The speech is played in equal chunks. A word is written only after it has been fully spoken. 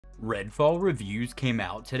Redfall reviews came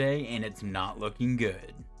out today and it's not looking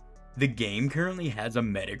good. The game currently has a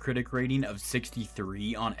Metacritic rating of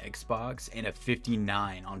 63 on Xbox and a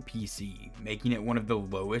 59 on PC, making it one of the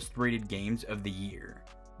lowest rated games of the year.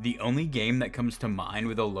 The only game that comes to mind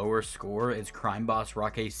with a lower score is Crime Boss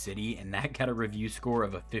Rocket City, and that got a review score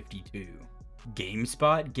of a 52.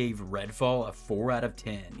 GameSpot gave Redfall a 4 out of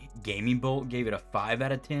 10, Gaming Bolt gave it a 5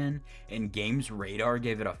 out of 10, and Games Radar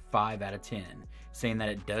gave it a 5 out of 10, saying that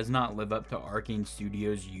it does not live up to Arcane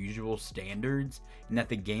Studios' usual standards, and that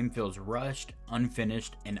the game feels rushed,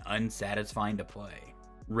 unfinished, and unsatisfying to play.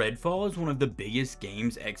 Redfall is one of the biggest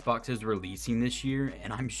games Xbox is releasing this year,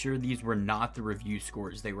 and I'm sure these were not the review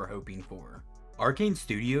scores they were hoping for. Arcane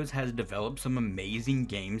Studios has developed some amazing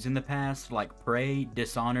games in the past, like Prey,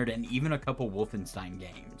 Dishonored, and even a couple Wolfenstein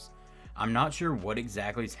games. I'm not sure what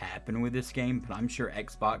exactly has happened with this game, but I'm sure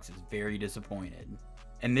Xbox is very disappointed.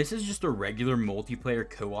 And this is just a regular multiplayer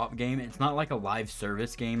co-op game. It's not like a live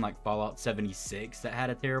service game like Fallout 76 that had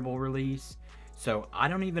a terrible release. So I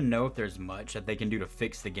don't even know if there's much that they can do to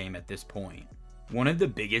fix the game at this point. One of the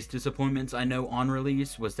biggest disappointments I know on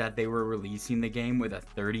release was that they were releasing the game with a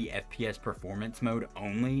 30 FPS performance mode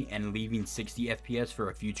only and leaving 60 FPS for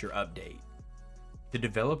a future update. The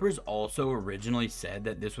developers also originally said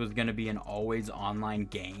that this was going to be an always online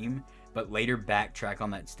game, but later backtracked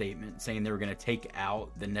on that statement, saying they were going to take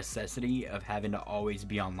out the necessity of having to always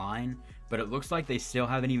be online, but it looks like they still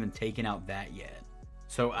haven't even taken out that yet.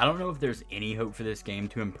 So I don't know if there's any hope for this game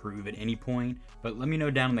to improve at any point, but let me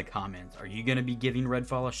know down in the comments, are you going to be giving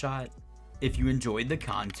Redfall a shot? If you enjoyed the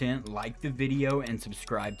content, like the video and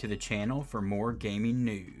subscribe to the channel for more gaming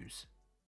news.